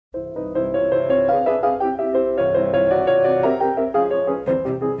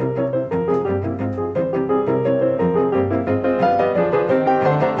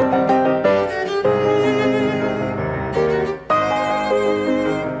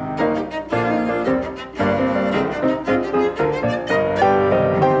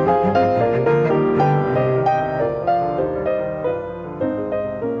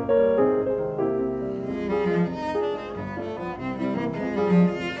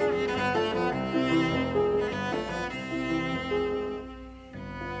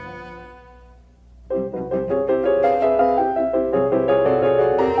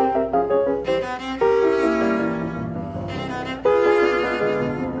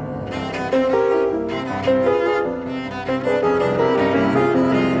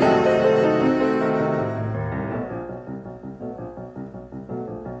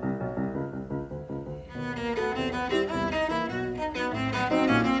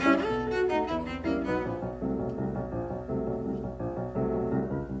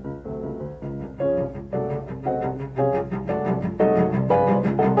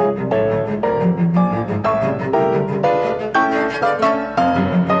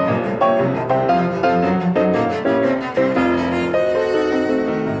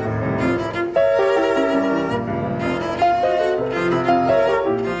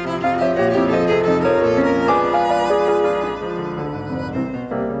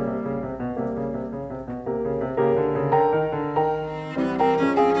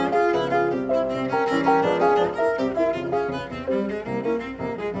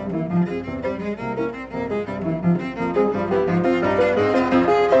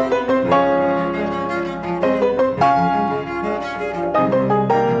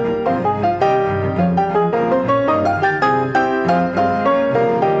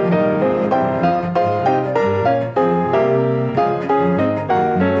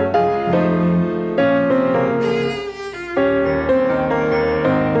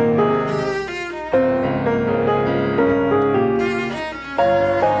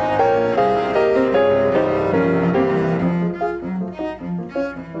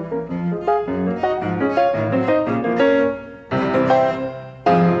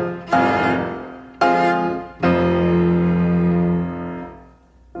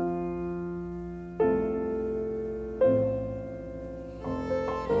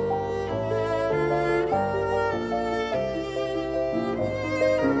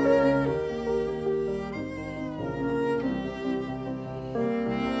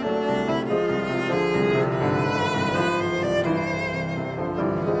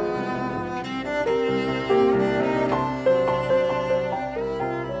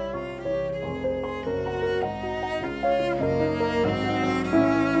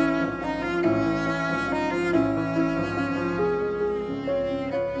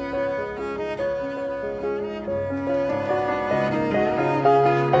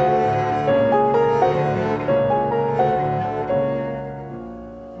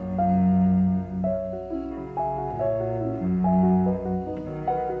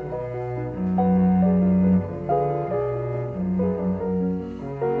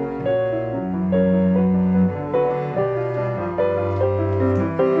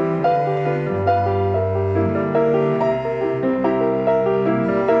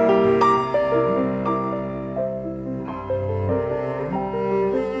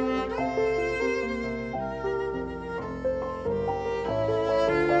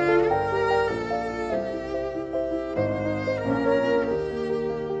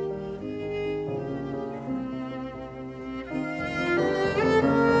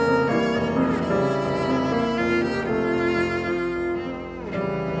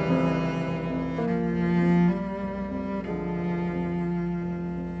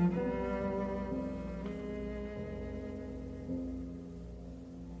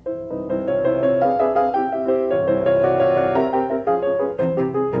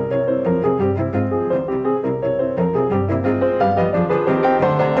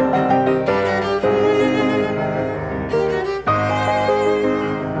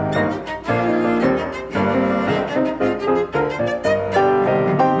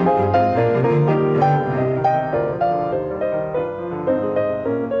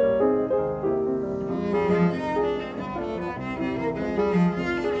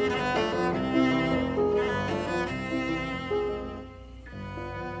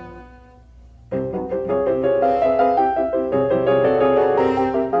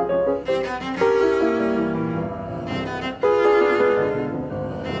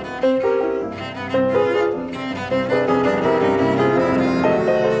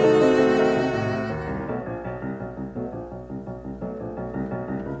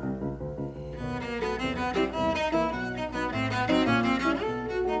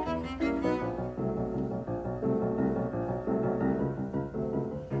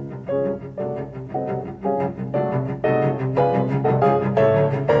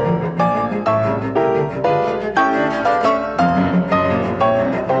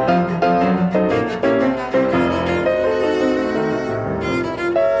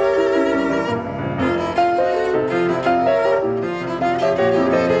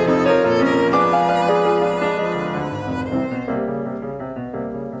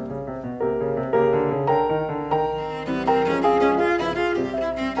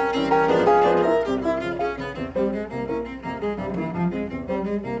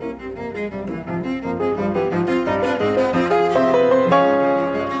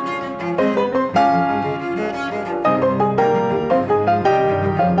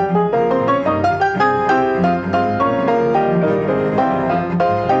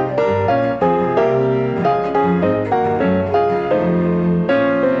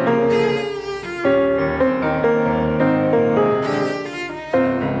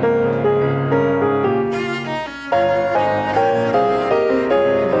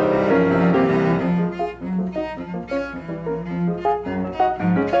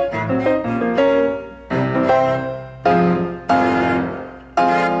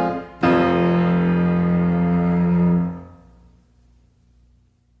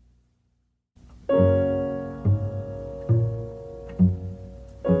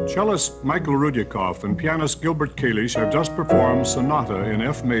Cellist Michael Rudiakov and pianist Gilbert Kalish have just performed Sonata in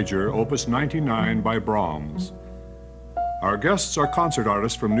F major, opus 99 by Brahms. Our guests are concert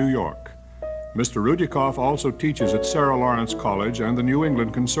artists from New York. Mr. Rudiakov also teaches at Sarah Lawrence College and the New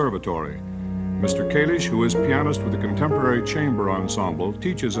England Conservatory. Mr. Kalish, who is pianist with the Contemporary Chamber Ensemble,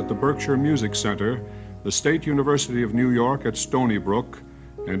 teaches at the Berkshire Music Center, the State University of New York at Stony Brook,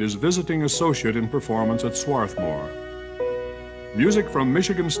 and is visiting associate in performance at Swarthmore. Music from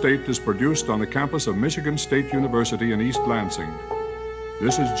Michigan State is produced on the campus of Michigan State University in East Lansing.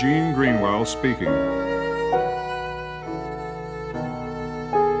 This is Gene Greenwell speaking.